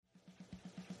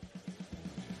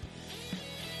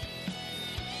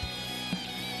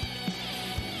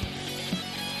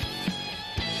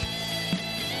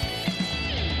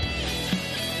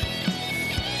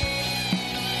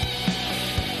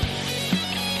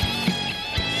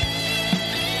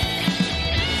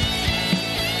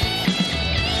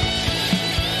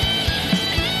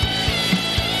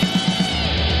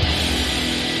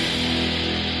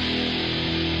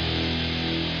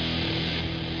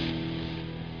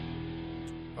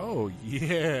Oh,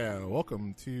 yeah.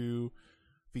 Welcome to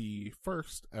the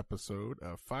first episode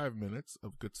of 5 Minutes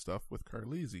of Good Stuff with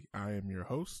Carleezy. I am your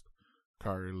host,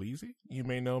 Carleezy. You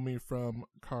may know me from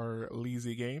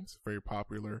Carleezy Games, very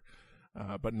popular,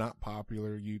 but not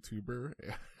popular YouTuber.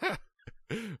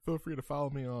 Feel free to follow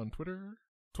me on Twitter,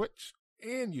 Twitch,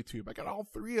 and YouTube. I got all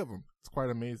three of them. It's quite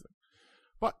amazing.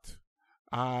 But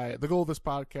the goal of this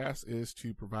podcast is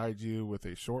to provide you with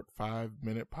a short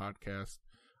 5-minute podcast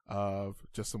of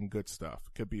just some good stuff.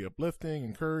 It could be uplifting,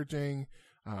 encouraging,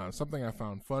 something I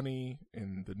found funny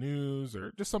in the news,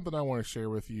 or just something I want to share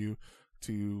with you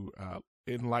to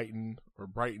enlighten or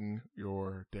brighten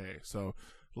your day. So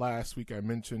last week I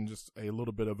mentioned just a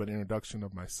little bit of an introduction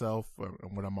of myself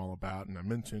and what I'm all about, and I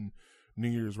mentioned New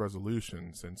Year's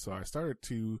resolutions. And so I started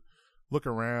to look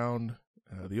around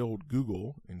the old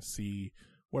Google and see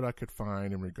what I could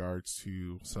find in regards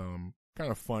to some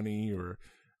kind of funny or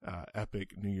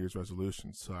epic New Year's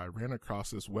resolutions. So I ran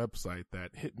across this website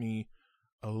that hit me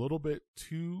a little bit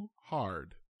too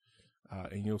hard.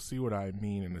 And you'll see what I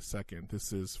mean in a second.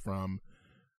 This is from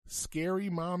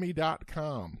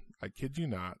scarymommy.com. I kid you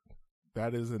not.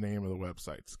 That is the name of the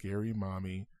website,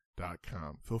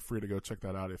 scarymommy.com. Feel free to go check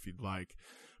that out if you'd like.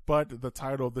 But the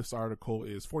title of this article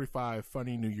is 45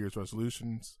 Funny New Year's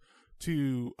Resolutions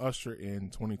to Usher in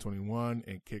 2021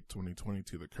 and Kick 2020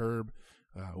 to the Curb.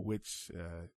 Which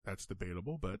that's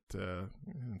debatable, but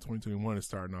 2021 is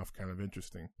starting off kind of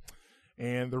interesting.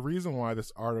 And the reason why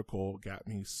this article got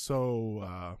me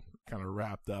so kind of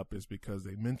wrapped up is because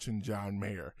they mentioned John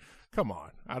Mayer. Come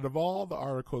on, out of all the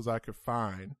articles I could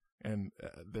find, and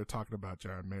they're talking about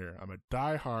John Mayer. I'm a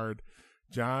diehard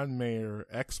John Mayer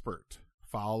expert,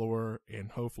 follower,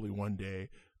 and hopefully one day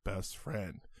best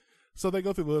friend. So they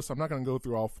go through the list. I'm not going to go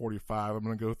through all 45. I'm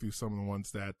going to go through some of the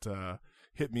ones that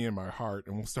hit me in my heart,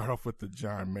 and we'll start off with the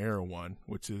John Mayer one,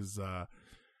 which is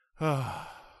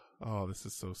this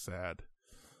is so sad.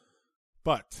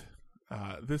 But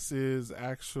this is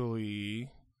actually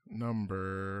what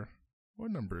number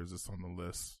is this on the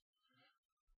list?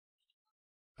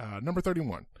 Number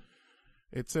 31.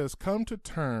 It says, come to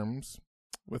terms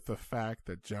with the fact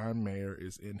that John Mayer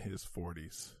is in his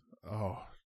 40s. Oh,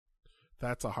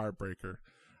 that's a heartbreaker.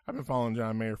 I've been following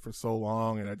John Mayer for so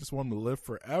long, and I just want him to live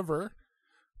forever.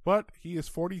 But he is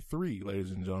 43, ladies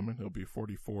and gentlemen. He'll be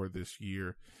 44 this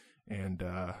year. And,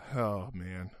 oh,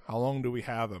 man, how long do we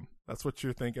have him? That's what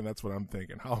you're thinking. That's what I'm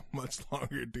thinking. How much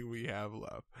longer do we have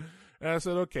left? And I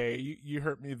said, okay, you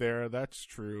hurt me there. That's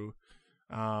true.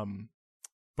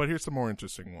 But here's some more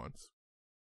interesting ones.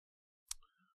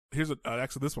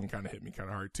 Actually, this one kind of hit me kind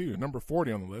of hard, too. Number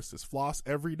 40 on the list is floss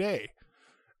every day.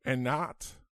 And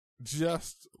not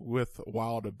just with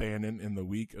wild abandon in the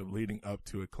week of leading up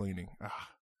to a cleaning.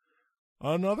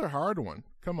 Another hard one.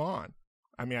 Come on.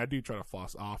 I mean, I do try to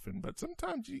floss often, but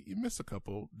sometimes you miss a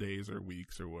couple days or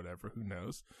weeks or whatever. Who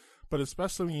knows? But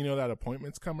especially when you know that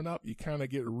appointment's coming up, you kind of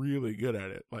get really good at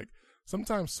it. Like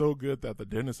sometimes so good that the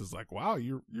dentist is like, wow,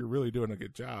 you're really doing a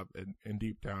good job. And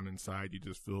deep down inside, you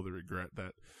just feel the regret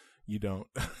that you don't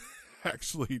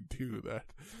actually do that.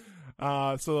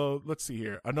 So let's see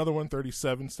here. Another one,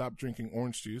 37, stop drinking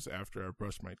orange juice after I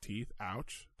brush my teeth.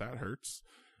 Ouch. That hurts.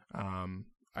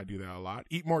 I do that a lot.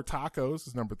 Eat more tacos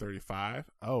is number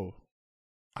 35. Oh,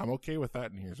 I'm okay with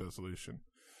that New Year's resolution.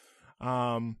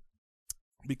 Become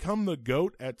the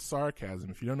GOAT at sarcasm.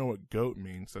 If you don't know what GOAT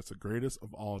means, that's the greatest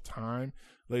of all time.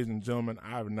 Ladies and gentlemen,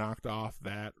 I've knocked off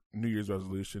that New Year's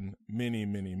resolution many,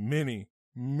 many, many,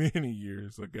 many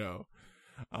years ago.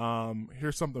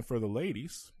 Here's something for the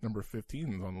ladies. Number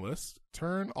 15 is on the list.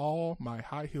 Turn all my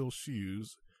high heel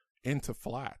shoes into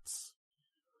flats.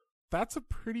 That's a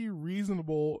pretty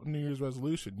reasonable New Year's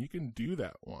resolution. You can do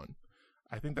that one.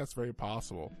 I think that's very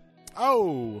possible.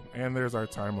 Oh, and there's our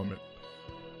time limit.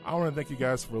 I want to thank you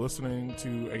guys for listening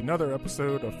to another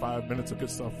episode of 5 Minutes of Good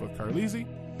Stuff with Carleezy.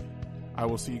 I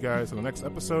will see you guys in the next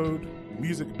episode.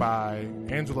 Music by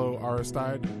Angelo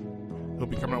Aristide. He'll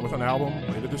be coming out with an album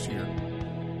later this year.